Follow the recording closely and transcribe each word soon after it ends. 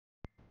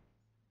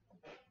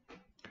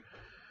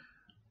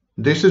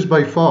This is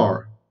by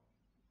far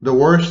the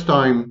worst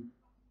time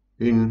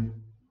in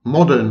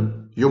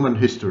modern human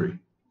history.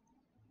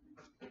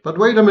 But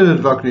wait a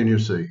minute, Wagner, you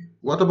say.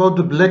 What about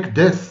the Black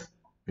Death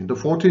in the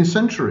 14th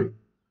century?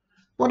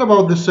 What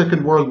about the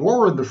Second World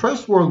War and the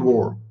First World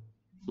War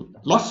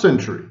last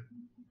century?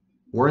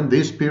 Weren't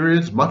these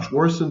periods much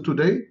worse than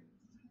today?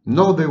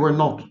 No, they were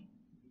not.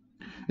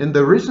 And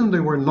the reason they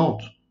were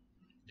not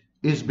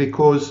is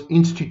because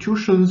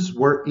institutions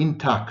were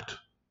intact.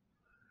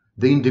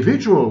 The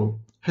individual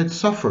had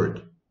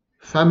suffered.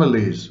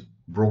 Families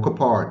broke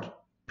apart.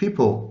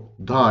 People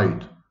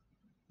died.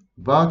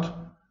 But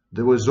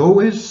there was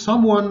always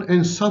someone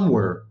and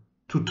somewhere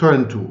to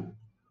turn to.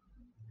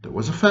 There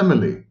was a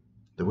family.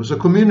 There was a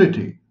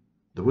community.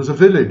 There was a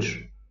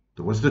village.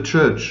 There was the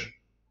church.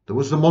 There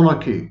was the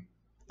monarchy.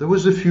 There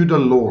was a feudal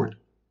lord.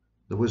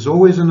 There was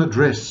always an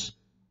address.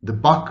 The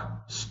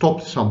buck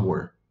stopped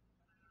somewhere.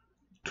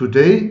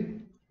 Today,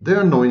 there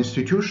are no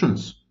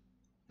institutions.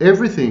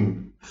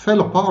 Everything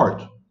fell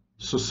apart.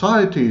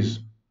 Societies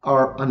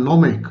are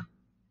anomic.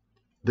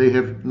 They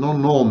have no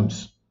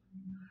norms.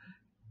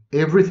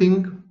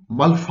 Everything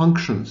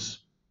malfunctions.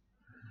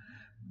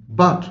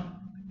 But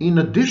in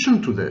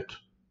addition to that,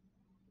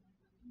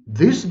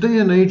 this day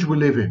and age we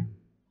live in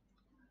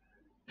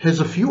has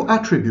a few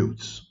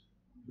attributes,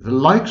 the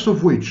likes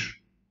of which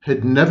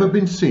had never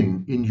been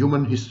seen in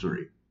human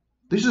history.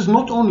 This is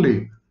not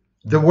only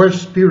the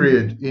worst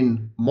period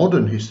in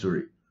modern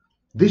history.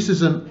 This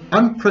is an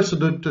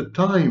unprecedented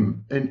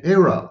time and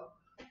era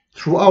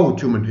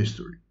throughout human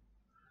history.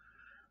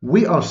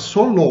 We are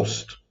so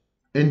lost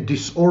and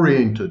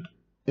disoriented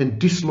and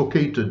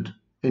dislocated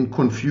and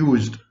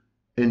confused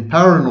and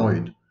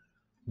paranoid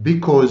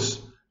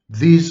because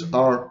this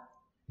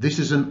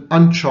is an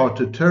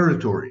uncharted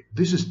territory.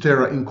 This is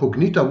terra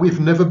incognita. We've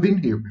never been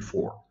here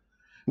before.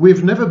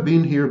 We've never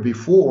been here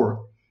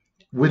before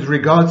with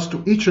regards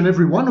to each and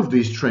every one of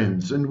these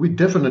trends, and we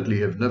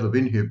definitely have never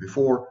been here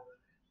before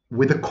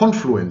with a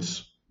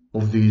confluence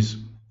of these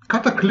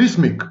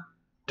cataclysmic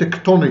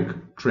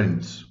tectonic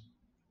trends.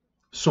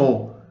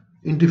 So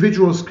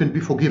individuals can be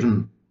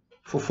forgiven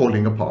for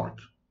falling apart.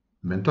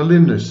 Mental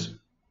illness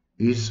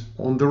is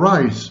on the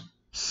rise,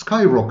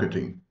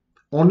 skyrocketing.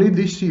 Only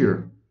this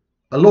year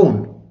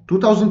alone,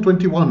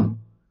 2021,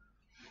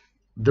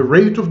 the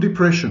rate of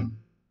depression,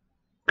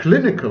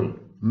 clinical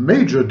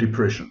major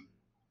depression,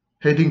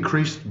 had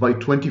increased by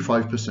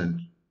 25%,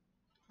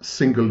 a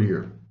single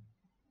year.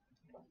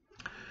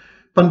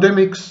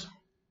 Pandemics,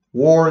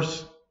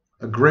 wars,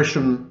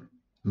 aggression,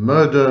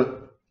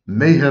 murder,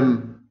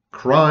 mayhem,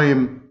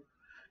 crime,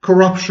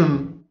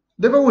 corruption,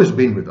 they've always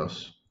been with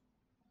us.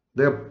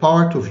 They're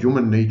part of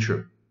human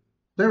nature.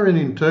 They're an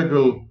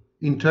integral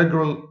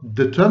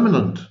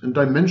determinant and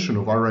dimension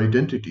of our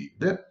identity.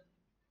 They're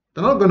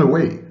not going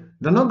away.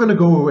 They're not going to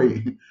go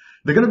away.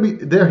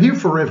 They're here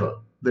forever.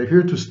 They're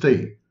here to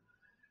stay.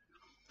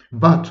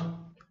 But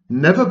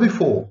never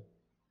before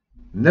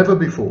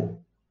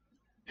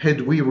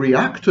had we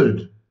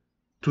reacted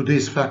to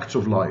these facts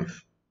of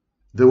life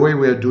the way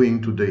we are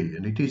doing today.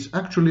 And it is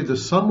actually the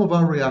sum of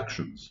our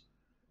reactions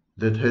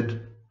that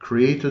had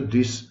created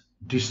this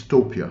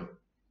dystopia,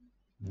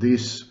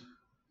 this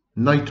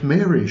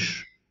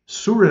nightmarish,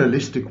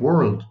 surrealistic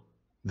world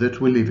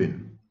that we live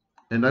in.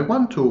 And I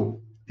want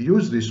to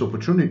use this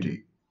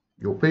opportunity,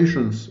 your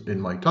patience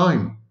and my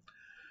time,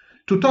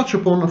 to touch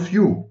upon a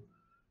few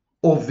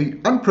of the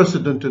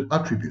unprecedented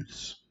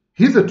attributes,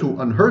 hitherto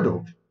unheard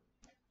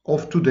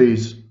of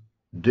today's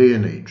day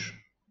and age.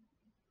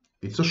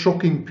 It's a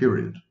shocking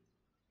period,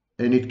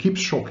 and it keeps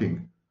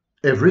shocking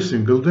every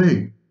single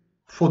day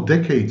for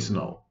decades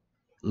now,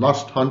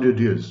 last 100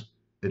 years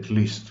at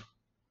least.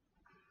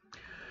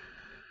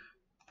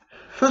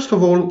 First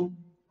of all,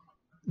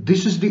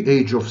 this is the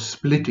age of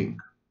splitting.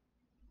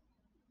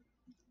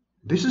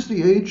 This is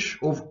the age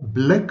of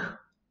black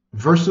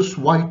versus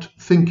white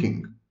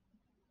thinking.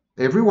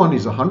 Everyone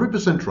is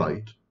 100%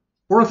 right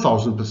or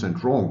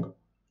 1000% wrong.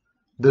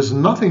 There's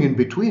nothing in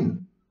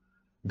between.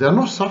 There are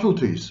no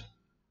subtleties.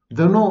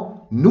 There are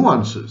no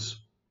nuances.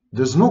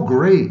 There's no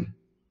gray.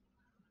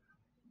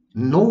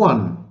 No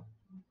one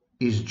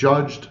is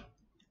judged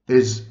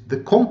as the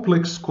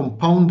complex,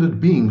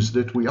 compounded beings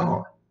that we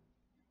are.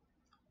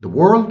 The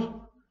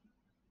world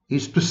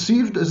is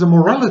perceived as a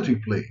morality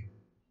play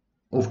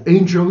of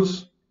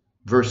angels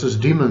versus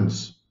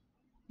demons,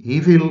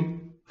 evil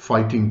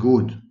fighting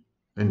good.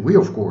 And we,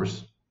 of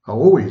course, are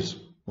always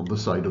on the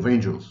side of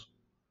angels.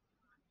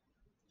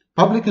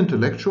 Public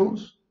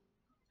intellectuals,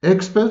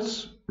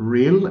 experts,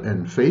 real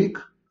and fake,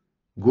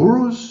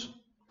 gurus,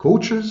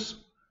 coaches,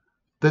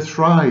 they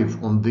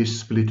thrive on this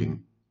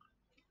splitting.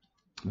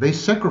 They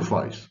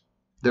sacrifice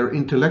their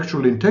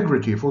intellectual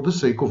integrity for the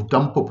sake of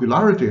dumb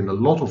popularity and a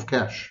lot of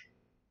cash.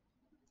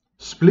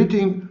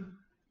 Splitting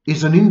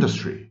is an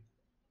industry.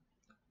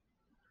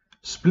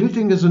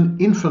 Splitting is an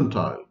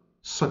infantile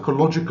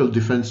psychological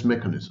defense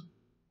mechanism.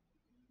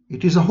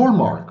 It is a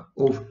hallmark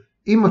of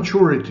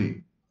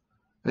immaturity,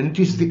 and it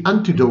is the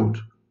antidote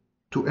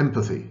to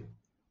empathy.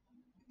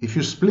 If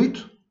you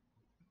split,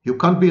 You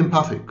can't be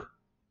empathic.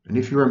 And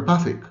if you're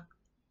empathic,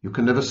 you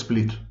can never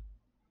split.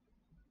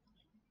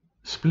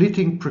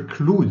 Splitting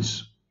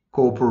precludes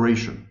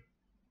cooperation,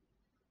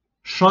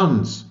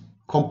 shuns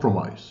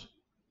compromise,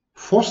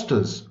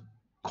 fosters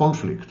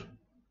conflict.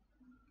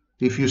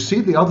 If you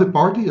see the other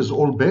party as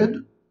all bad,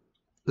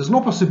 there's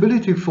no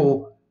possibility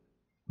for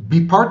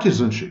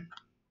bipartisanship.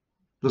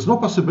 There's no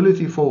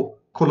possibility for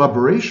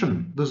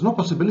collaboration. There's no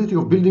possibility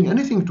of building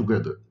anything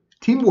together.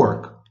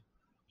 Teamwork.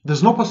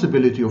 There's no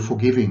possibility of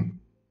forgiving.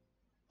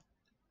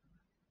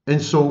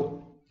 And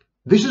so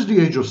this is the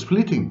age of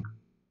splitting,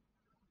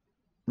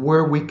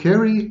 where we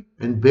carry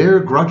and bear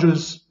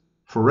grudges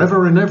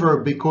forever and ever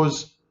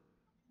because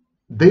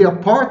they are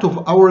part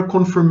of our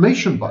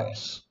confirmation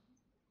bias.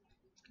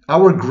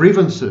 Our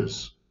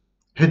grievances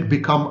had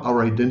become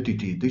our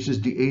identity. This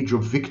is the age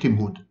of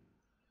victimhood.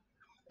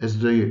 As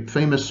the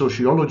famous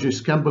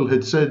sociologist Campbell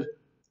had said,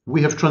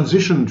 we have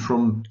transitioned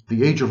from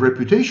the age of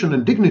reputation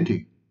and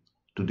dignity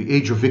to the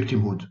age of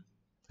victimhood.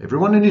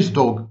 Everyone and his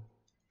dog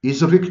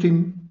is a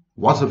victim,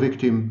 was a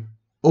victim,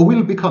 or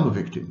will become a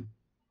victim.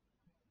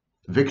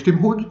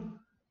 Victimhood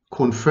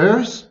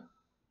confers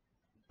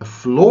a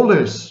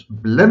flawless,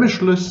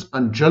 blemishless,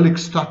 angelic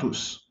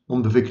status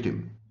on the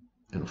victim.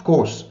 And of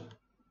course,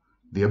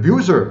 the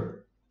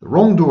abuser, the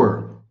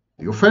wrongdoer,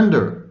 the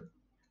offender,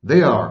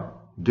 they are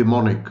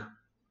demonic,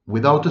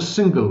 without a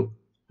single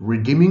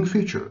redeeming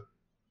feature.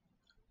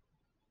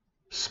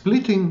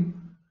 Splitting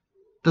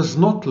does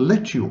not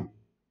let you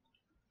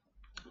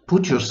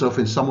put yourself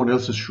in someone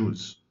else's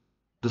shoes,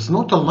 does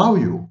not allow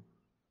you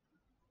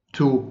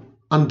to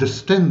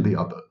understand the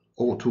other,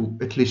 or to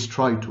at least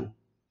try to.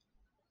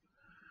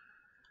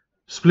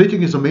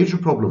 Splitting is a major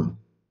problem,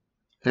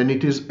 and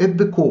it is at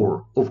the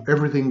core of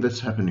everything that's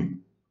happening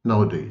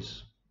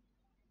nowadays.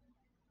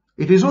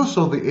 It is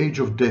also the age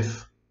of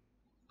death.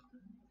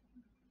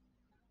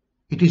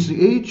 It is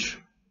the age,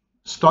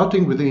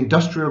 starting with the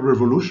Industrial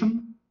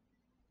Revolution,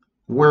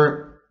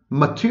 where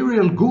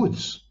material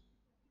goods,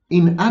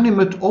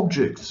 inanimate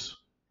objects,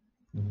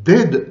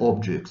 dead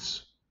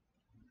objects,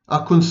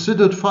 are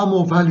considered far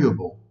more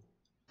valuable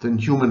than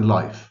human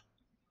life.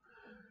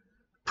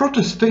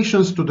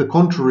 Protestations to the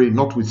contrary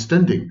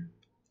notwithstanding,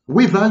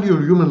 we value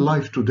human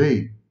life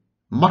today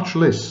much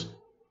less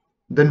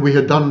than we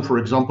had done, for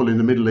example, in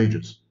the Middle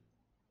Ages.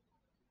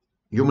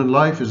 Human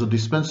life is a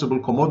dispensable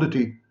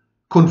commodity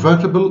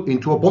convertible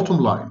into a bottom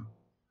line.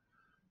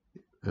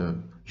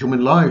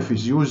 Human life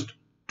is used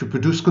to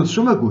produce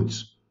consumer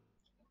goods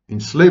in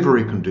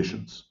slavery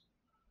conditions.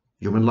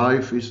 Human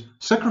life is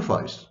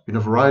sacrificed in a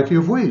variety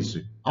of ways,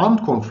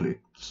 armed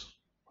conflicts,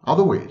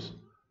 other ways.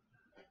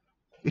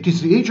 It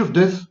is the age of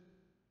death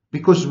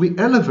because we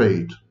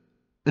elevate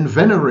and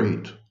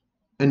venerate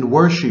and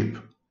worship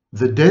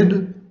the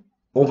dead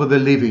over the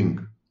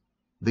living,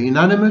 the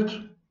inanimate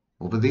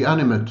over the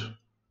animate,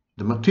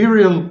 the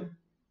material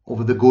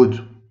over the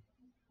good.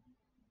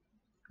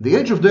 The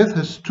age of death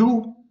has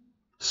two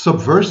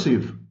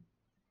subversive,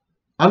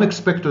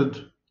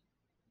 unexpected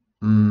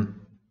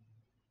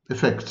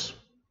effects.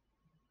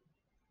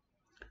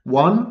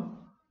 One,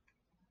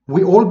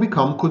 we all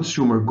become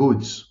consumer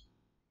goods.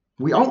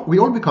 We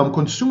all become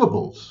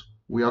consumables.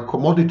 We are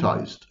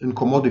commoditized and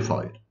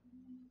commodified.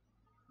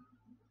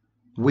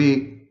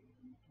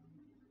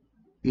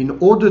 In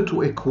order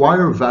to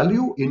acquire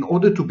value, in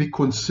order to be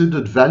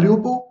considered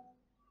valuable,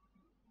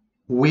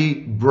 we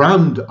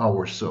brand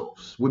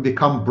ourselves. We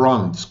become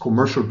brands,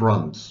 commercial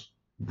brands.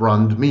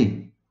 Brand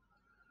me.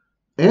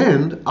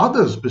 And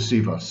others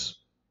perceive us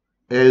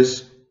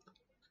as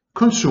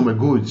consumer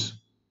goods,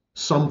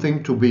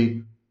 something to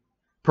be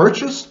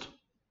purchased,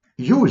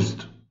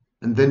 used,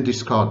 and then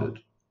discarded.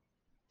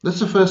 That's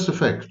the first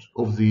effect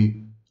of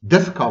the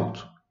death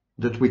cult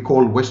that we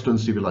call Western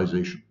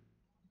civilization,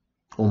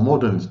 or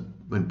modern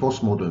and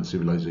postmodern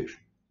civilization.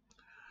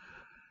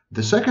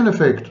 The second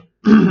effect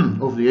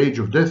of the age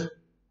of death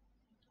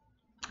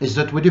is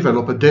that we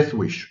develop a death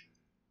wish.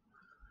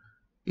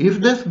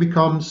 If death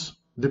becomes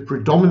the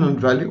predominant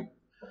value,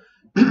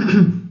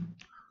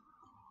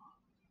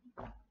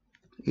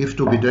 if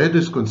to be dead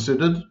is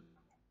considered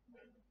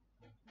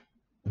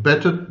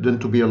better than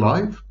to be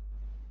alive,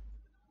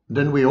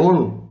 then we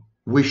all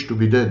wish to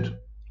be dead.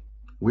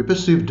 We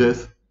perceive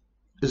death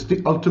as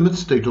the ultimate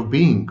state of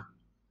being.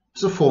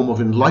 It's a form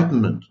of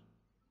enlightenment.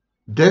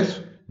 Death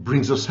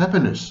brings us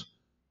happiness.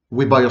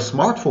 We buy a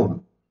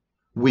smartphone.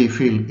 We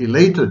feel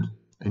elated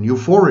and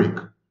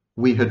euphoric.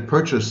 We had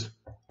purchased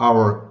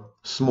our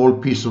small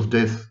piece of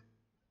death.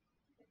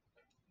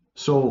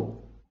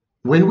 So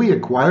when we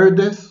acquire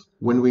death,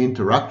 when we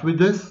interact with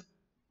death,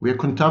 we are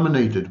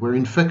contaminated, we're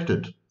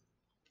infected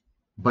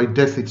by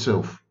death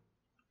itself,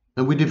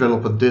 and we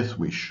develop a death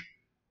wish.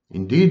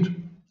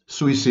 Indeed,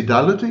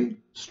 suicidality,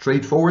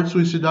 straightforward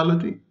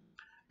suicidality,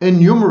 and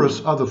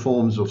numerous other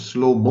forms of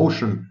slow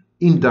motion,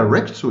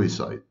 indirect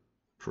suicide,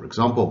 for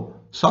example,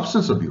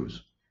 substance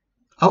abuse,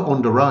 are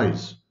on the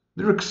rise.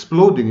 They're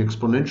exploding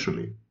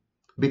exponentially.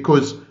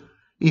 Because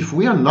if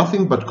we are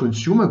nothing but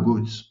consumer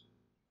goods,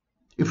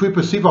 if we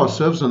perceive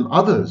ourselves and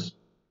others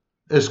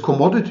as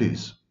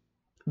commodities,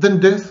 then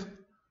death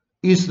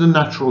is the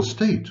natural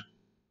state,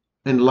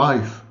 and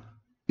life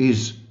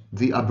is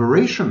the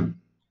aberration,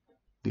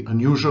 the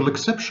unusual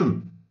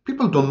exception.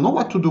 People don't know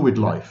what to do with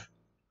life.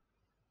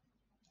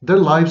 Their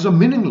lives are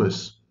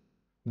meaningless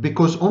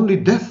because only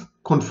death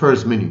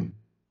confers meaning.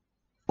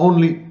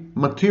 Only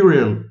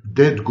material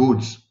dead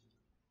goods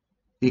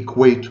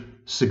equate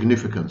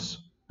significance.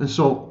 And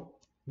so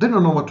they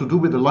don't know what to do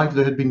with the life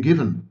they had been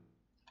given.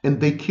 And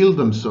they kill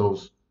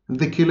themselves, and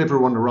they kill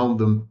everyone around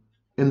them,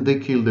 and they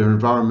kill their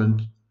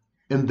environment,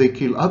 and they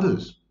kill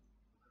others.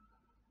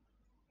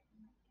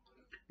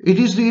 It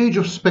is the age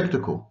of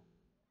spectacle.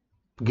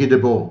 Guy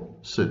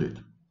Debord said it.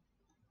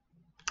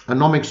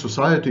 Anomic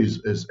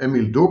societies, as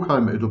Emil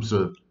Durkheim had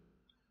observed,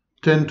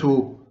 tend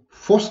to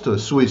foster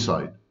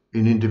suicide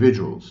in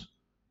individuals,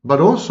 but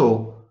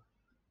also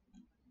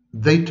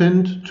they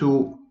tend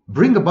to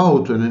bring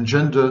about and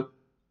engender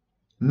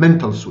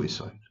mental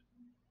suicide.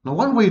 Now,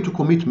 one way to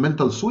commit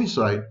mental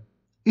suicide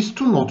is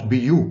to not be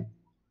you,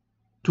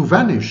 to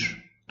vanish,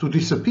 to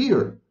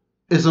disappear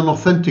as an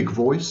authentic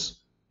voice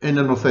and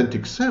an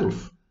authentic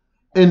self,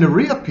 and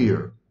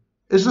reappear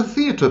as a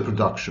theater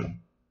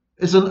production,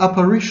 as an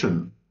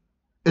apparition,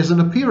 as an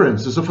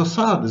appearance, as a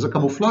facade, as a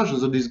camouflage,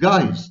 as a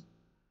disguise.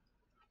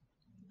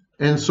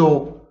 And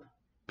so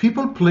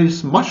people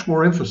place much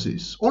more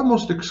emphasis,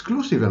 almost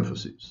exclusive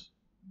emphasis,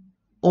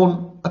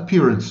 on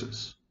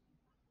appearances.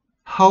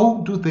 How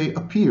do they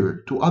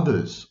appear to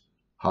others?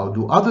 How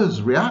do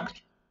others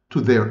react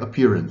to their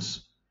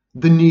appearance?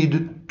 The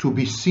need to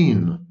be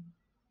seen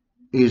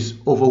is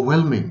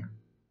overwhelming.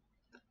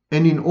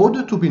 And in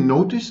order to be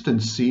noticed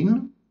and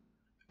seen,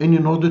 and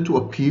in order to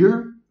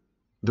appear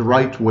the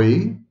right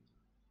way,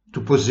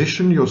 to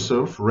position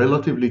yourself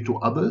relatively to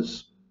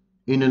others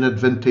in an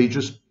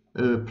advantageous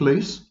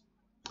place,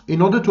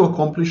 in order to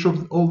accomplish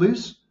all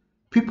this,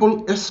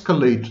 people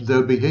escalate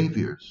their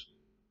behaviors.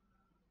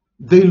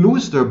 They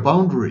lose their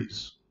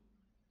boundaries.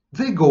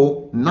 They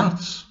go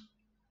nuts.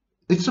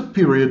 It's a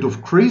period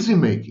of crazy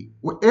making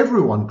where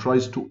everyone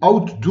tries to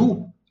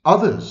outdo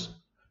others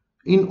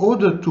in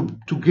order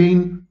to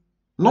gain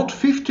not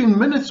 15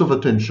 minutes of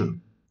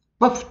attention,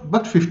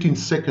 but 15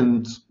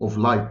 seconds of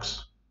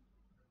likes.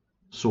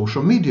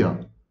 Social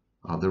media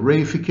are the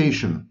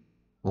reification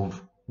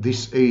of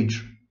this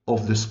age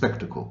of the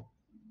spectacle.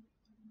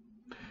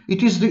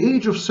 It is the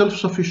age of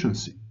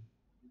self-sufficiency.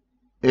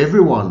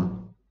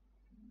 Everyone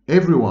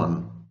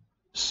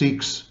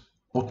seeks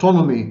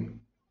autonomy,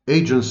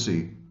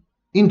 agency,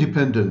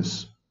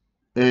 independence,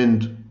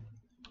 and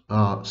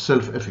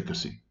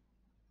self-efficacy.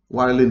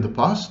 While in the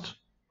past,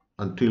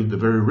 until the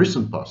very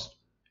recent past,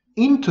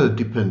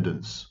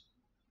 interdependence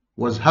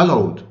was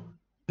hallowed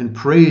and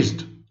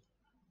praised,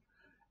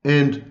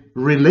 and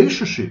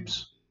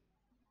relationships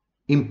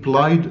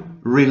implied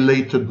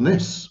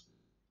relatedness,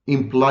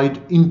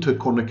 implied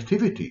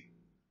interconnectivity,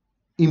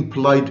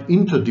 implied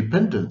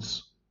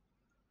interdependence.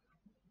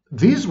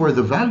 These were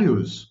the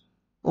values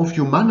of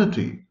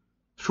humanity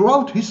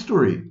throughout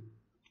history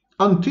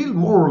until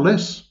more or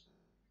less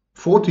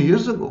 40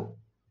 years ago.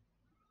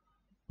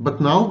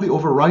 But now the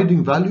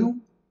overriding value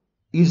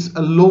is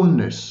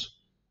aloneness,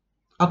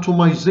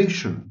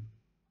 atomization,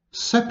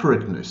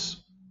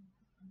 separateness,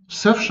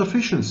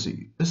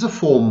 self-sufficiency as a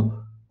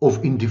form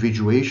of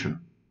individuation.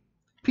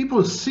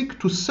 People seek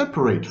to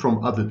separate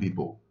from other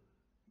people,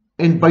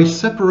 and by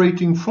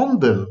separating from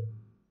them,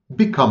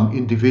 become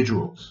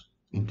individuals.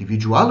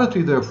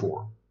 Individuality,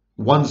 therefore,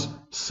 one's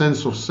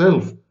sense of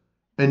self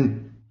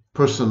and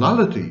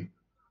personality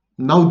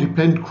now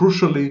depend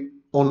crucially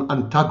on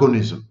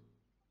antagonism.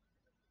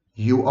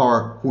 You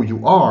are who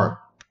you are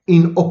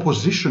in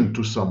opposition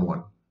to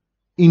someone,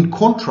 in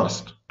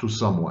contrast to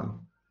someone,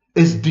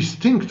 as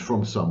distinct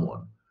from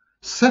someone,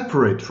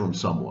 separate from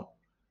someone.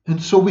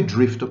 And so we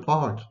drift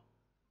apart.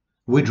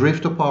 We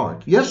drift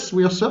apart. Yes,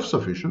 we are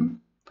self-sufficient.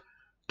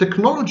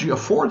 Technology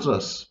affords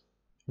us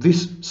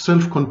this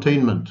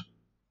self-containment.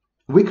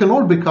 We can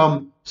all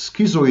become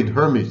schizoid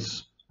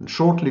hermits, and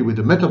shortly with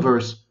the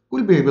metaverse,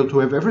 we'll be able to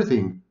have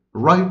everything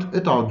right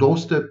at our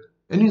doorstep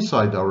and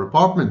inside our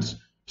apartments,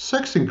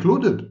 sex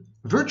included,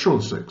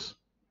 virtual sex.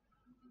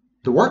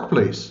 The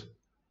workplace,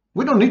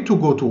 we don't need to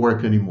go to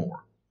work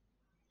anymore.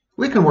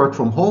 We can work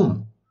from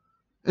home.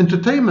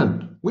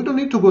 Entertainment, we don't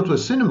need to go to a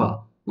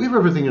cinema. We have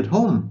everything at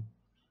home.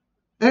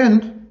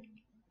 And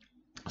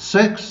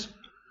sex,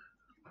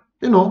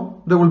 there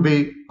will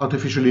be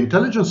artificial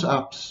intelligence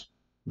apps.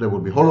 There will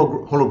be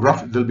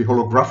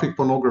holographic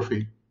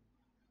pornography.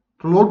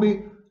 It will all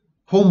be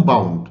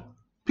homebound.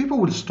 People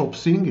will stop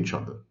seeing each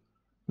other.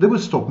 They will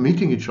stop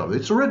meeting each other.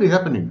 It's already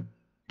happening.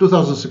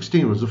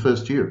 2016 was the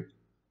first year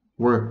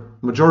where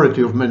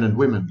majority of men and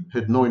women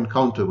had no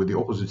encounter with the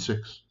opposite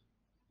sex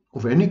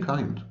of any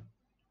kind.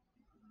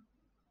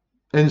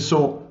 And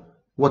so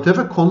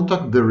whatever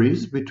contact there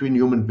is between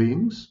human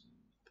beings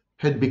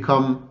had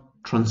become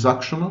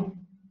transactional,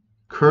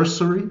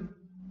 cursory,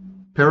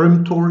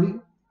 peremptory,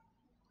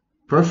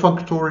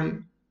 perfunctory,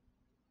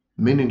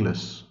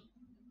 meaningless,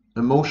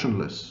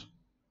 emotionless,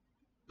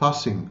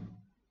 passing,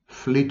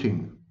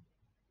 fleeting,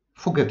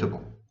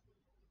 forgettable.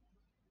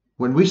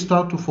 When we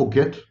start to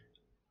forget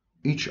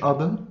each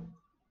other,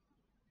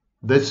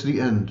 that's the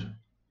end.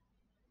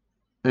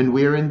 And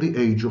we're in the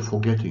age of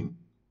forgetting.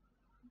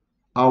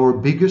 Our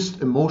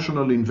biggest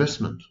emotional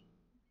investment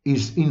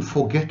is in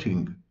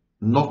forgetting,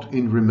 not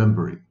in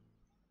remembering.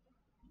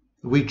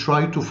 We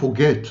try to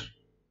forget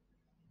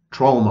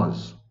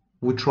traumas.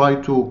 We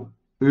try to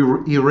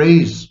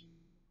erase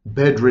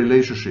bad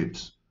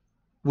relationships.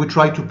 We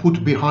try to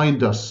put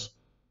behind us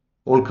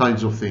all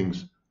kinds of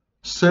things.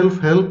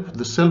 Self-help,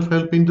 the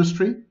self-help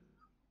industry,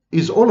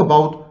 is all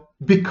about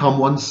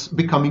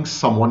becoming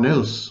someone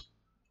else.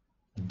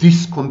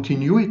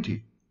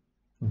 Discontinuity,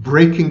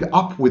 breaking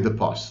up with the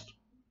past,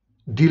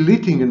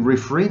 deleting and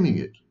reframing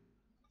it.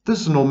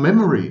 There's no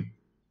memory,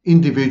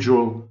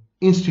 individual,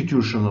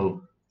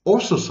 institutional,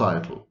 or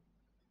societal.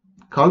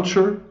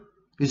 Culture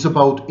is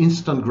about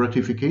instant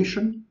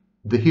gratification,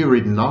 the here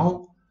and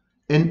now,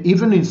 and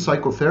even in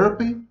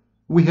psychotherapy,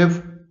 we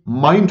have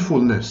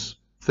mindfulness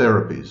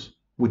therapies,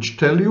 which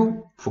tell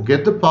you,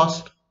 forget the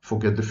past,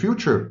 forget the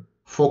future,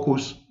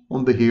 focus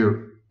on the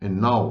here and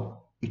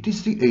now. It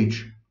is the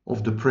age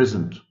of the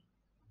present,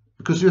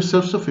 because you're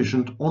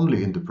self-sufficient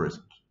only in the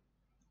present.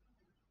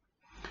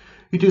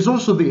 It is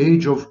also the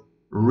age of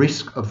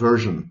risk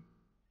aversion.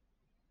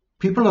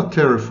 People are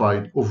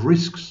terrified of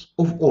risks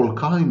of all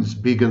kinds,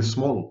 big and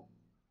small.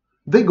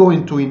 They go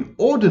into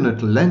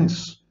inordinate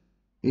lengths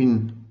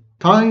in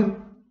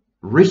time,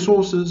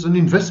 resources, and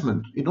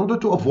investment in order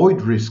to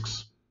avoid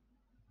risks.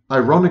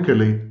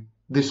 Ironically,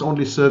 this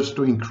only serves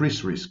to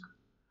increase risk.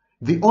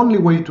 The only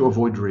way to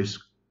avoid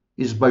risk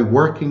is by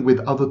working with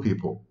other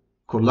people,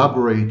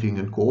 collaborating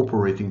and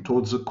cooperating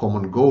towards a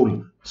common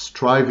goal,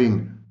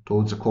 striving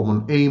towards a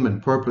common aim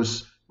and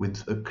purpose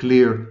with a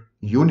clear,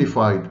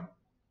 unified,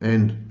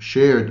 and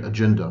shared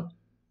agenda.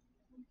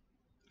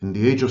 In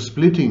the age of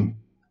splitting,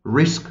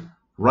 risk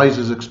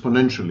rises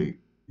exponentially.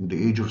 In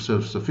the age of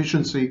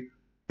self-sufficiency,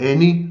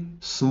 any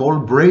small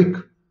break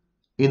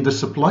in the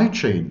supply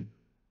chain,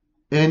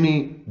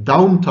 any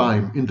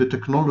downtime in the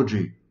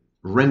technology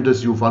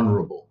renders you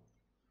vulnerable.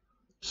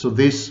 So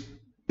this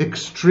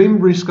extreme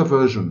risk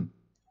aversion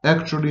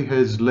actually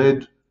has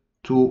led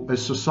to a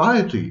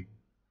society,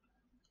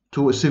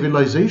 to a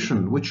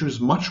civilization which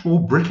is much more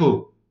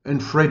brittle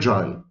and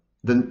fragile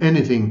than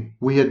anything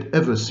we had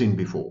ever seen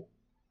before.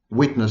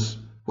 Witness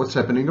what's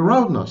happening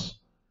around us.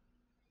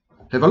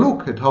 Have a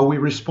look at how we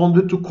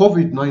responded to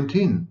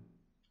COVID-19.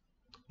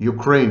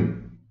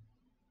 Ukraine.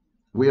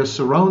 We are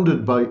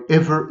surrounded by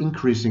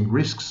ever-increasing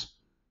risks,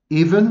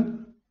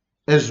 even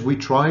as we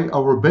try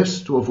our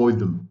best to avoid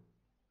them.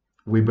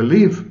 We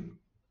believe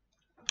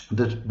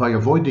that by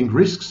avoiding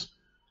risks,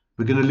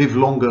 we're going to live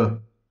longer,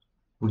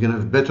 we're going to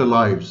have better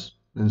lives,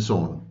 and so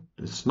on.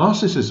 It's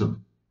narcissism.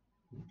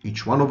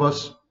 Each one of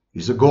us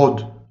is a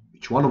god.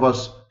 Each one of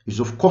us is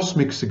of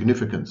cosmic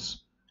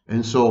significance.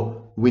 And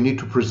so we need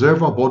to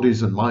preserve our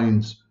bodies and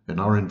minds and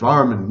our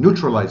environment,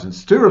 neutralize and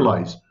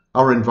sterilize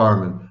our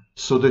environment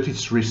so that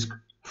it's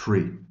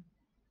risk-free.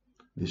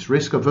 This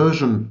risk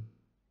aversion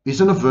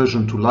is an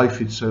aversion to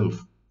life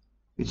itself.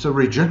 It's a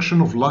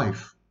rejection of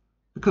life,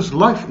 because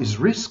life is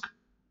risk.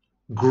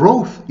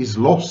 Growth is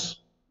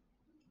loss.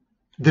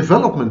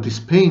 Development is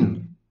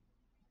pain.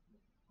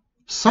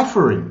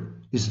 Suffering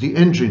is the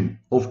engine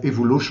of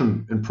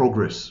evolution and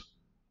progress.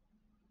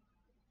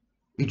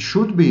 It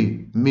should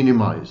be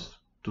minimized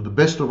to the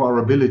best of our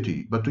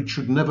ability, but it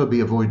should never be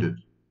avoided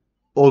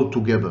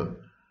altogether.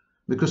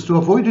 Because to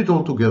avoid it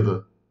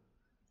altogether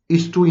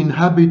is to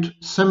inhabit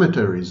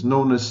cemeteries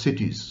known as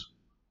cities.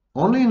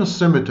 Only in a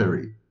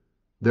cemetery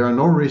there are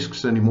no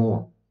risks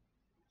anymore.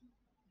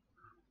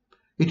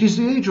 It is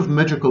the age of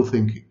magical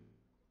thinking,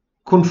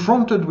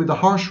 confronted with a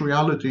harsh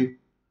reality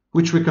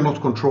which we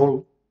cannot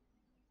control,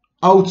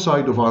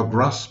 outside of our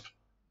grasp,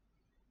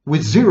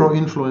 with zero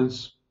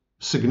influence,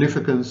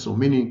 significance, or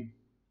meaning,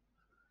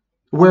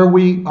 where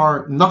we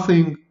are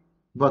nothing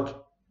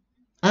but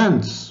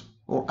ants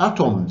or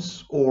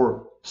atoms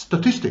or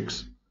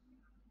statistics.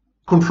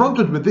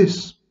 Confronted with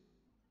this,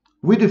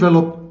 we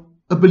develop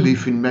a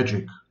belief in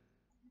magic,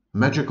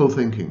 magical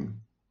thinking.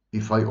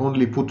 If I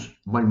only put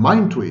my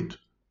mind to it,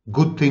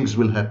 good things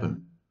will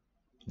happen.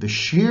 The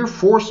sheer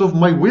force of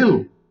my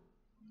will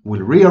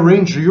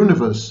rearrange the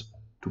universe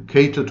to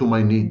cater to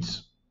my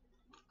needs.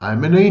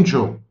 I'm an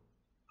angel.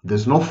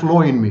 There's no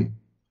flaw in me.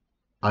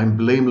 I'm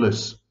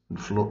blameless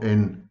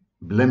and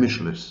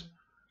blemishless.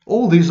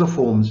 All these are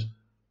forms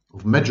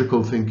of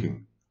magical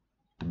thinking.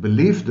 The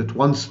belief that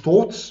one's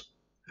thoughts,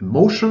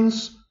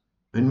 emotions,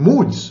 and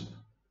moods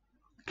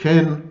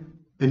can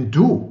and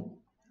do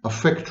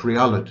affect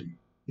reality.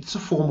 It's a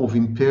form of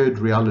impaired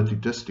reality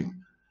testing.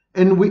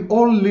 And we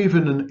all live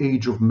in an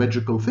age of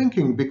magical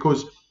thinking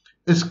because,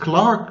 as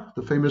Clarke,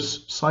 the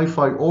famous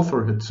sci-fi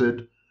author, had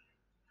said,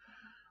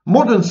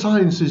 modern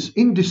science is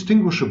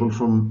indistinguishable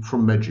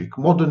from magic.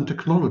 Modern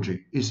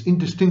technology is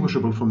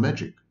indistinguishable from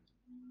magic.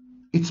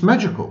 It's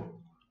magical.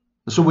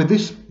 So with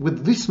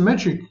this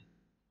magic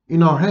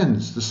in our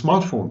hands, the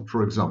smartphone,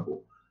 for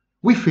example,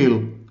 we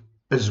feel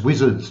as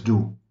wizards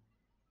do.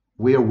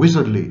 We are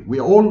wizardly. We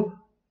are all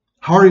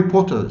Harry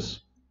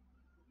Potters.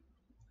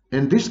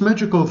 And this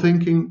magical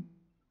thinking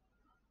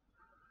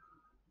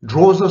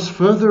draws us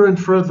further and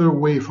further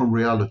away from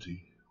reality.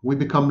 We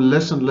become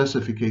less and less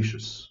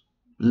efficacious,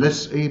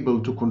 less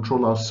able to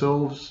control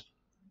ourselves,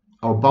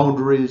 our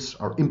boundaries,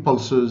 our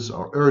impulses,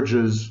 our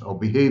urges, our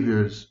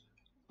behaviors,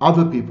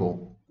 other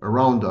people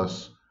around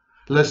us,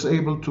 less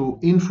able to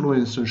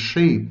influence and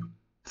shape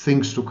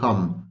things to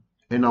come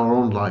in our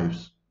own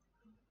lives.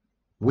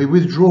 We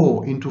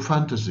withdraw into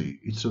fantasy.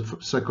 It's a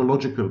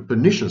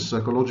pernicious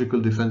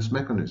psychological defense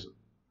mechanism.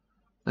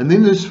 And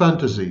in this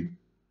fantasy,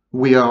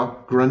 we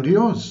are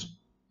grandiose,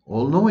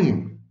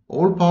 all-knowing,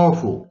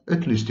 all-powerful,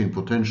 at least in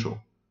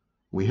potential.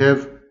 We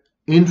have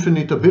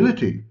infinite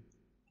ability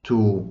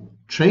to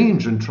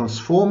change and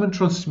transform and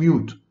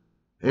transmute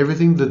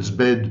everything that's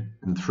bad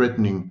and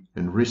threatening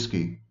and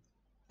risky,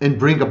 and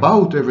bring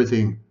about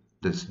everything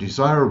that's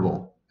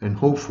desirable and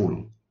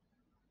hopeful.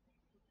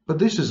 But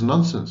this is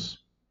nonsense.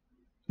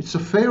 It's a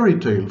fairy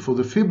tale for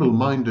the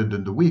feeble-minded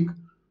and the weak,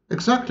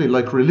 exactly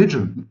like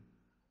religion.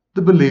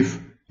 The belief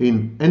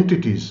in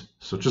entities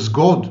such as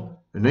God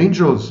and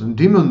angels and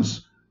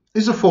demons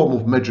is a form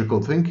of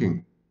magical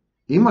thinking,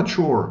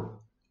 immature,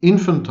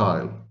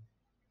 infantile,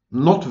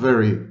 not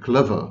very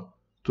clever,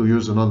 to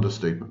use an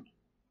understatement.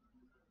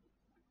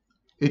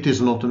 It is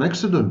not an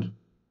accident.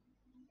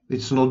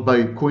 It's not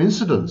by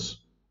coincidence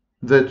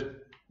that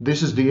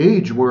this is the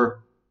age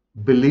where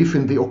belief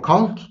in the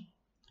occult,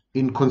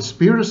 in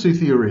conspiracy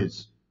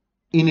theories,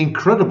 in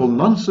incredible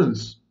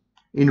nonsense,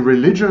 in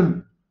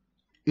religion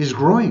is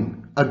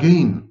growing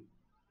again.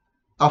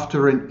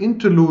 After an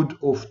interlude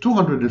of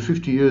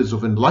 250 years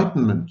of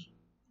enlightenment,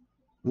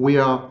 we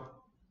are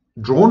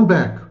drawn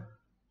back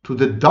to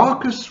the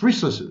darkest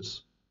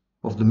recesses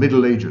of the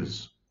Middle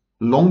Ages,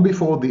 long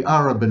before the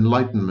Arab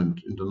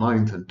Enlightenment in the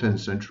 9th and 10th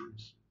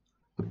centuries,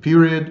 a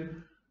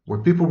period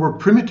where people were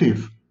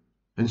primitive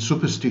and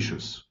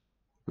superstitious.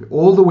 We're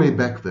all the way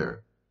back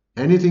there.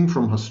 Anything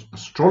from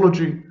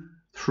astrology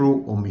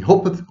through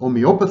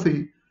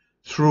homeopathy,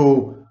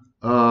 through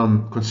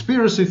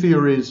conspiracy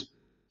theories,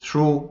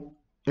 through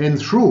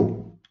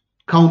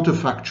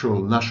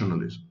counterfactual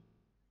nationalism.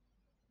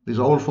 These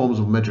are all forms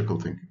of magical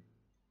thinking.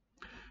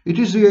 It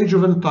is the age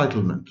of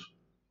entitlement.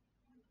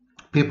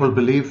 People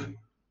believe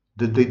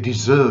that they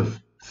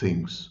deserve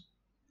things,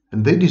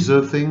 and they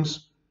deserve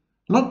things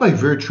not by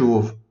virtue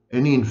of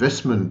any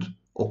investment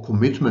or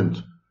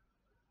commitment,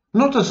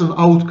 not as an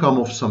outcome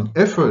of some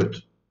effort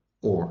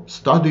or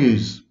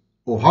studies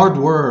or hard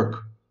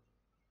work,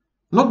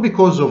 not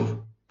because of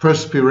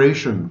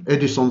perspiration.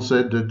 Edison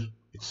said that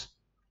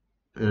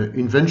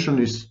invention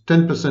is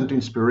 10%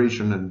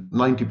 inspiration and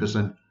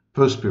 90%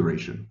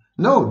 perspiration.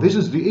 No, this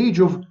is the age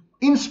of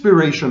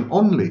inspiration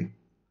only.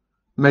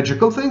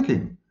 Magical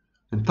thinking.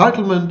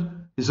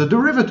 Entitlement is a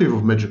derivative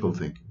of magical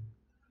thinking.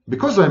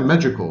 Because I'm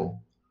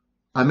magical,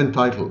 I'm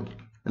entitled.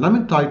 And I'm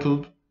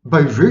entitled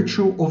by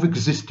virtue of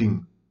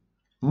existing.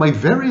 My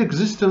very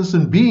existence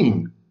and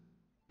being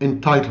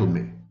entitle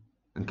me.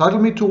 Entitle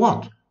me to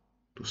what?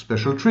 To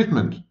special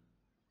treatment,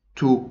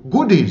 to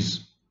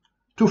goodies,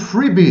 to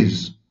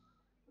freebies,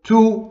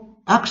 to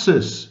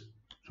access,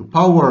 to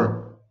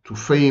power, to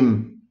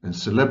fame and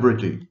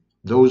celebrity,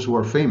 those who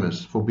are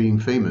famous for being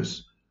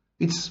famous.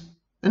 It's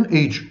an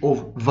age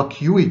of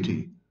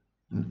vacuity,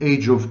 an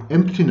age of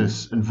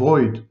emptiness and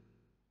void,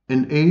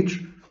 an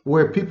age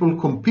where people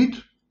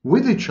compete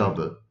with each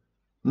other,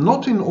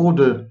 not in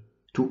order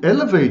to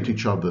elevate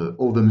each other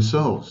or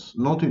themselves,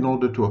 not in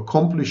order to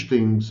accomplish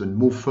things and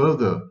move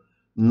further,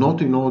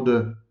 not in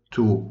order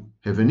to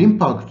have an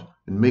impact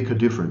and make a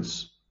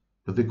difference,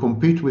 but they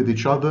compete with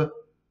each other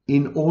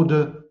in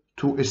order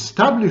to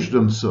establish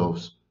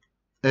themselves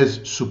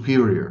as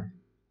superior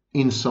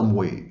in some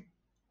way.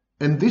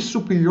 And this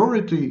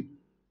superiority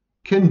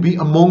can be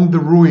among the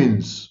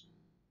ruins.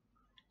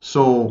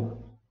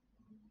 So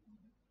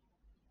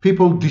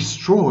people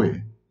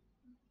destroy,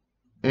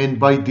 and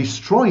by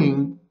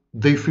destroying,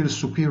 they feel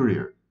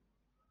superior.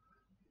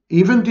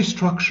 Even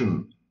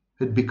destruction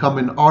had become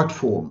an art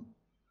form,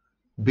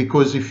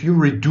 because if you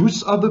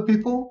reduce other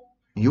people,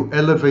 you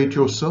elevate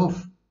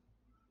yourself.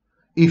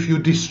 If you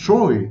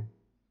destroy,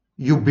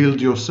 you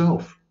build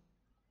yourself.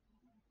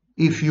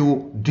 If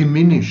you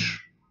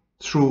diminish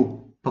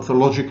through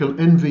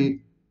pathological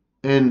envy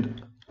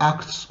and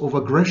acts of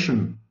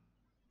aggression,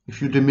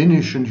 if you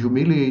diminish and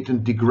humiliate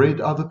and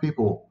degrade other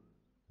people,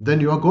 then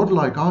you are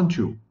godlike, aren't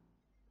you?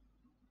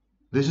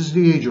 This is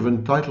the age of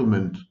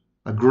entitlement,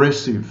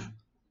 aggressive,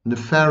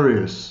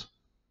 nefarious,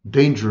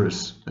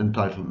 dangerous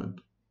entitlement.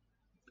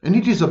 And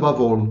it is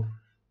above all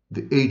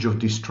the age of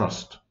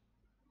distrust.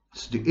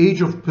 It's the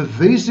age of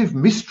pervasive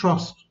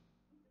mistrust.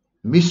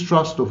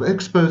 Mistrust of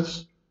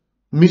experts,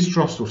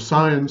 mistrust of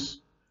science,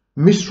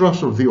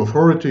 mistrust of the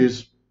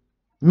authorities,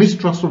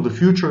 mistrust of the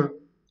future,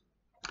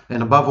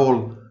 and above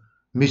all,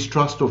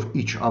 mistrust of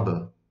each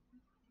other.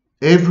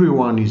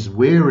 Everyone is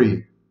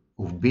wary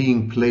of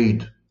being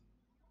played.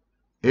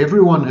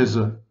 Everyone has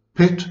a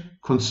pet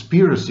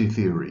conspiracy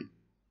theory.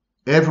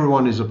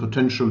 Everyone is a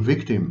potential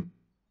victim.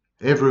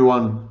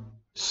 Everyone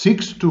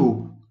seeks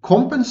to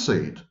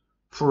compensate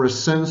for a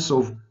sense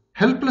of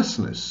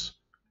helplessness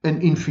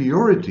and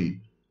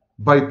inferiority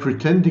by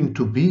pretending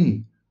to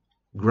be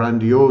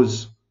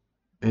grandiose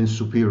and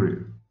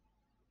superior.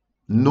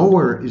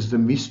 Nowhere is the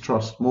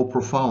mistrust more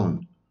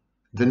profound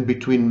than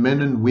between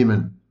men and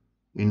women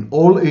in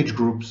all age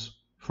groups,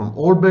 from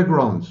all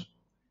backgrounds,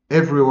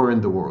 everywhere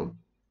in the world.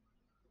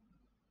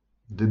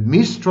 The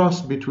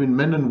mistrust between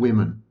men and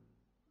women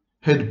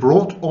had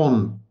brought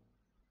on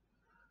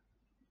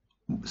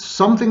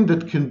something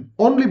that can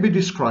only be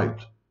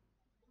described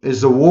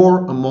as a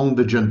war among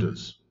the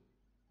genders.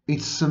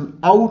 It's an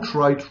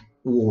outright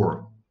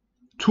war,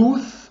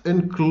 tooth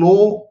and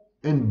claw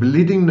and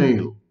bleeding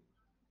nail,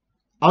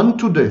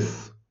 unto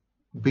death,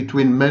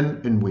 between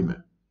men and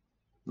women.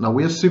 Now,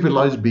 we are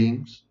civilized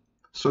beings,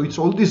 so it's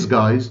all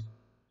disguised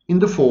in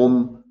the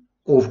form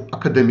of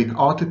academic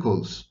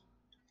articles,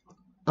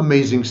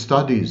 amazing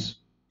studies,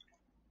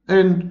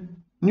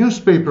 and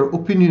newspaper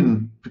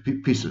opinion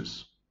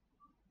pieces.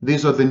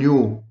 These are the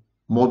new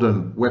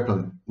modern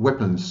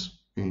weapons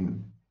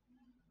in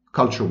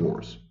culture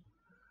wars.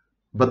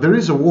 But there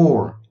is a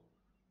war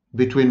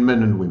between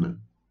men and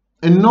women.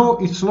 And no,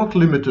 it's not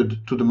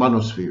limited to the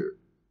manosphere.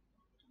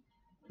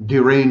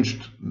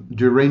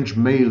 Deranged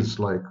males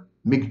like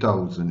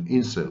MGTOWs and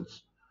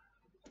incels.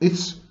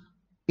 It's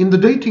in the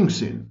dating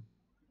scene.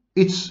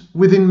 It's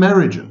within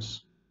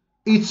marriages.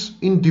 It's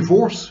in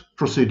divorce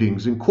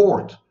proceedings in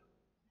court.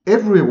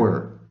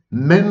 Everywhere,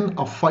 men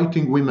are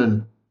fighting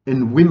women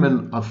and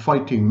women are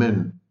fighting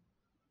men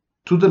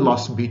to the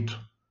last beat.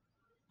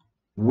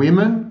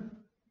 Women,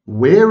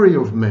 wary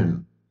of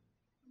men,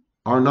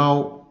 are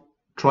now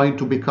trying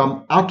to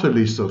become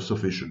utterly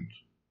self-sufficient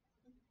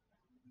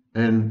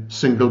and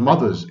single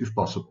mothers if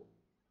possible.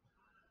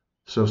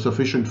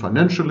 Self-sufficient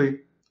financially,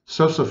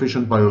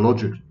 self-sufficient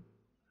biologically.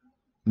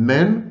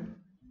 Men,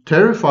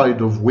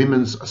 terrified of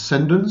women's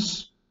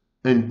ascendance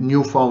and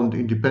newfound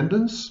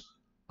independence,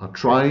 are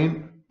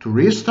trying to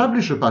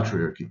re-establish a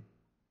patriarchy,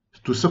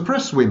 to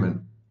suppress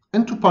women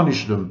and to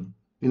punish them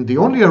in the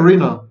only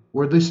arena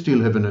where they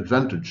still have an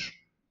advantage,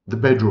 the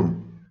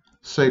bedroom,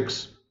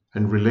 sex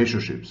and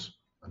relationships.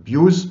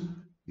 Abuse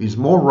is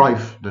more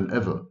rife than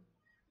ever.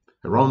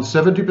 Around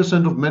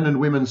 70% of men and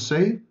women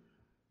say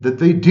that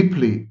they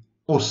deeply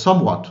or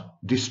somewhat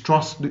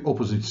distrust the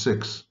opposite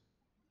sex.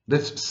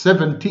 That's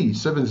 70.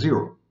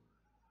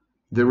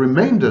 The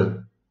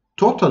remainder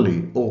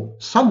totally or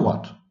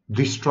somewhat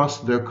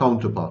distrust their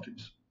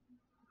counterparties.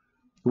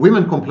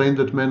 Women complain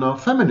that men are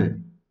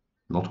feminine,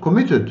 not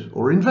committed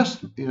or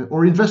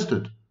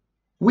invested,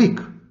 weak,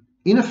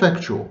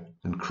 ineffectual,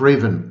 and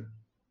craven.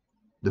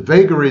 The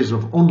vagaries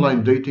of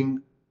online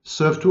dating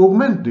serve to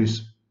augment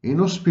this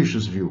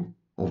inauspicious view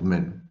of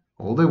men.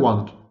 All they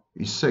want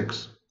is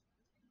sex.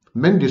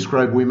 Men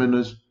describe women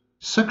as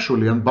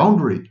sexually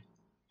unboundaried,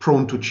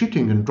 prone to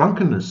cheating and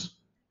drunkenness,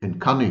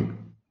 and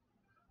cunning.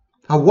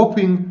 A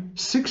whopping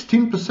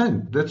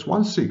 16%, that's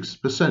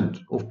 16%,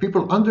 of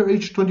people under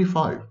age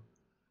 25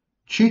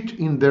 cheat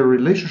in their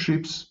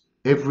relationships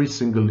every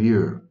single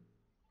year.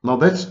 Now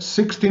that's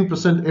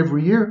 16%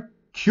 every year,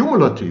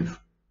 cumulative.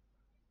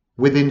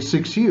 Within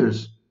 6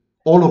 years,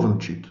 all of them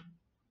cheat.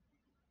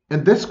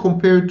 And that's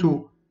compared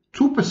to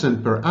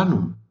 2% per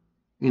annum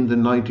in the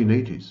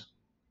 1980s.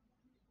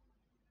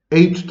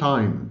 8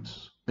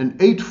 times, an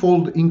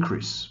 8-fold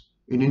increase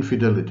in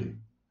infidelity.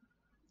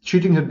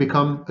 Cheating had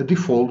become a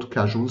default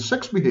casual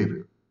sex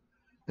behavior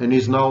and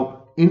is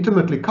now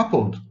intimately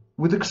coupled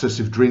with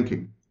excessive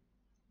drinking.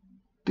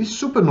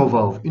 This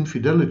supernova of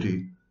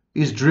infidelity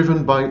is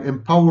driven by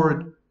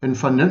empowered and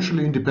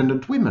financially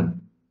independent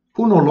women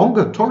who no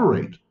longer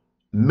tolerate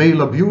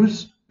male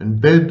abuse and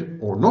bed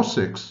or no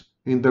sex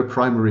in their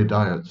primary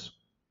diets.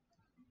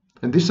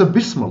 And this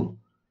abysmal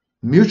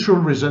mutual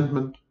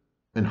resentment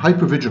and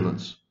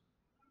hypervigilance,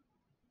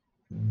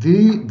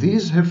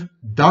 these have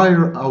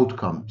dire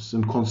outcomes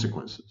and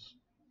consequences.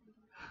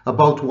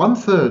 About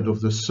 1/3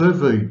 of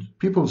the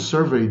people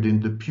surveyed in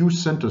the Pew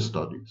Center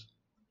studies,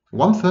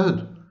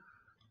 1/3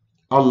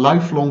 are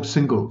lifelong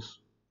singles.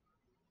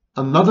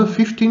 Another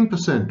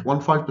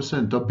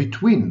 15% are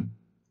between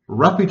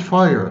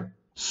rapid-fire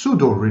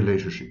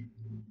pseudo-relationship.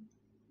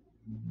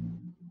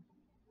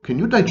 Can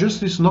you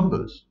digest these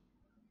numbers?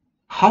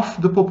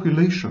 Half the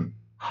population,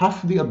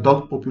 half the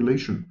adult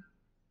population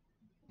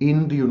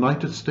in the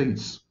United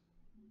States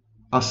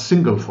are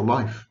single for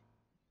life.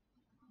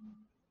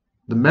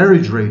 The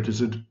marriage rate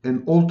is at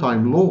an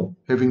all-time low,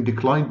 having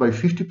declined by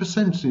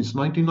 50% since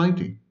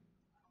 1990.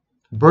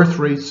 Birth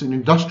rates in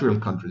industrial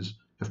countries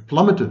have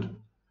plummeted,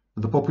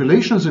 and the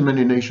populations in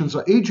many nations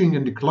are aging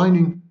and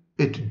declining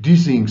at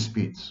dizzying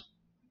speeds.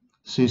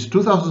 Since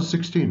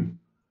 2016,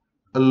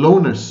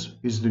 aloneness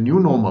is the new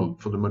normal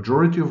for the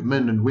majority of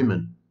men and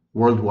women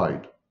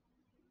worldwide.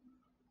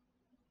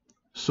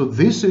 So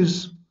this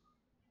is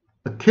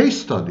a case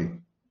study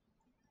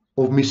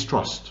of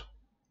mistrust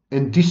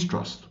and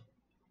distrust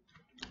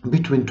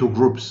between two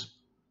groups,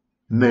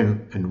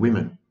 men and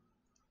women.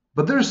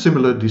 But there is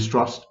similar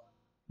distrust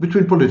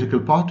between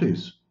political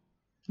parties.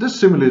 There's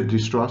similar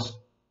distrust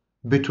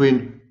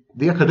between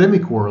the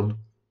academic world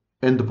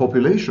and the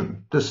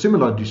population. There's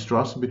similar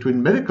distrust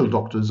between medical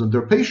doctors and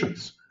their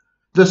patients.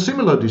 There's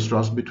similar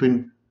distrust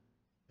between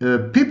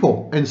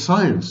people and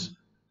science.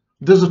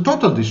 There's a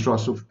total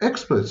distrust of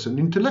experts and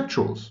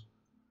intellectuals.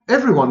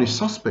 Everyone is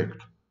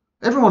suspect.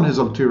 Everyone has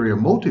ulterior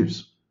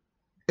motives.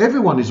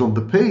 Everyone is on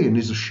the pay and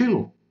is a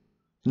shill.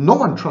 No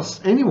one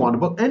trusts anyone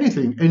about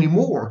anything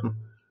anymore.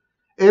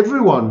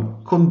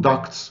 Everyone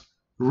conducts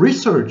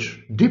research,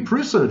 deep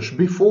research,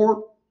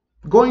 before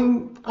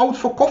going out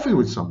for coffee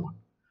with someone.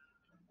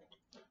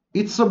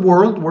 It's a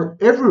world where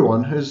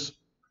everyone has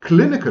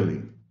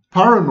clinically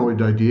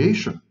paranoid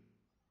ideation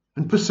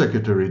and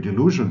persecutory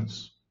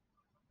delusions.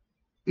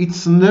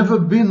 It's never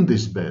been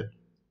this bad.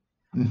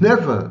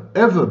 Never,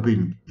 ever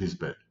been this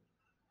bad.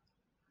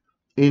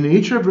 In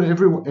each and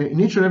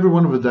every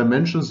one of the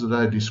dimensions that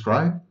I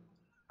described,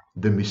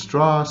 the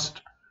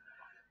mistrust,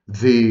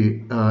 the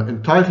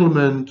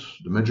entitlement,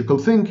 the magical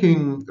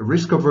thinking, the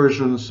risk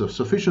aversion,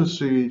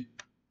 self-sufficiency,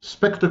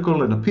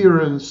 spectacle and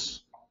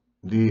appearance,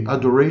 the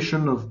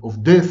adoration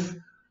of death,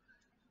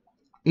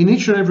 in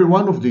each and every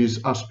one of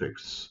these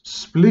aspects,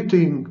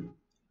 splitting,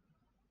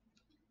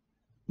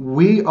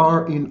 we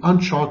are in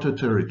uncharted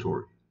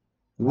territory.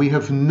 We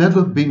have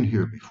never been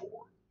here before.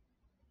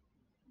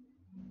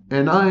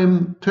 And I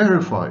am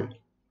terrified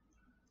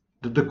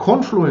that the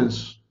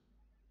confluence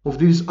of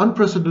these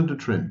unprecedented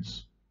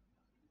trends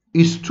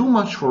is too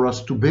much for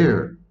us to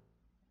bear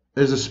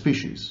as a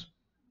species.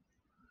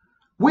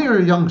 We are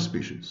a young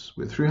species.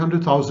 We're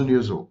 300,000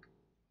 years old.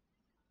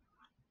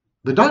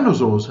 The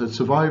dinosaurs had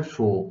survived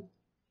for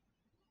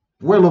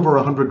well over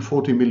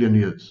 140 million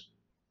years,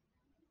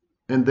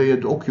 and they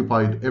had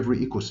occupied every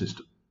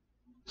ecosystem,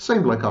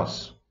 same like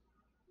us.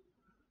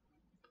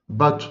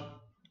 But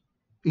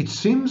it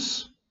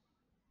seems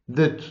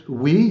that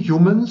we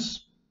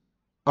humans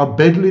are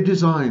badly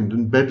designed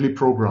and badly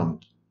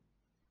programmed.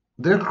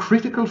 There are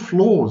critical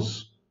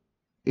flaws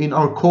in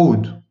our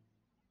code,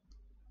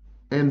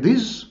 and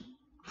these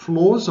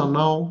flaws are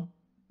now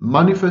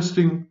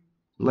manifesting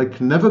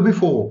like never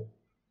before,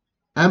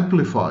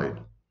 amplified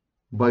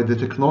by the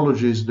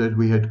technologies that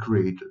we had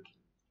created.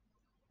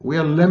 We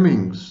are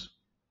lemmings.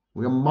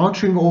 We are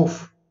marching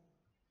off.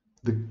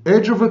 The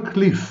edge of a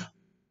cliff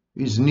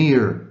is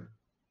near,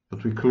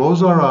 but we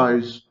close our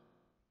eyes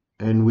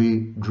and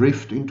we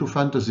drift into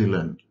fantasy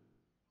land,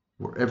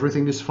 where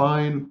everything is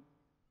fine,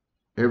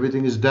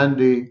 everything is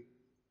dandy,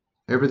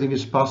 everything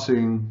is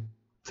passing,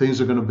 things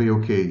are going to be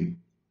okay.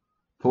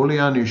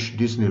 Pollyannish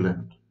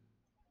Disneyland.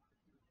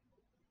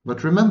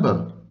 But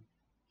remember,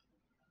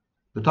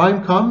 the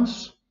time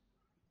comes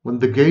when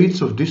the gates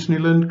of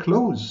Disneyland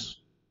close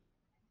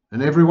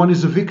and everyone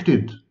is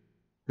evicted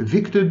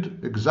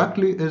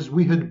exactly as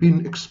we had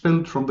been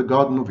expelled from the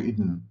Garden of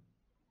Eden.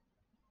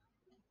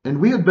 And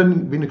we had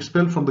been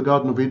expelled from the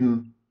Garden of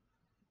Eden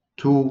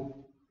to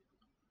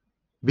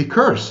be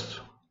cursed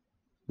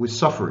with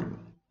suffering.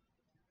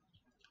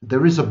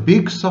 There is a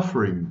big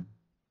suffering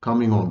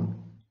coming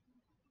on.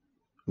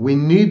 We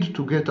need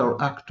to get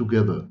our act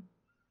together.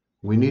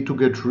 We need to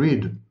get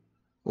rid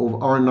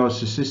of our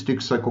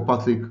narcissistic,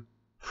 psychopathic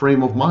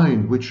frame of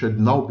mind, which had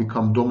now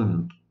become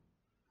dominant.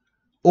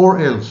 Or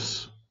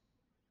else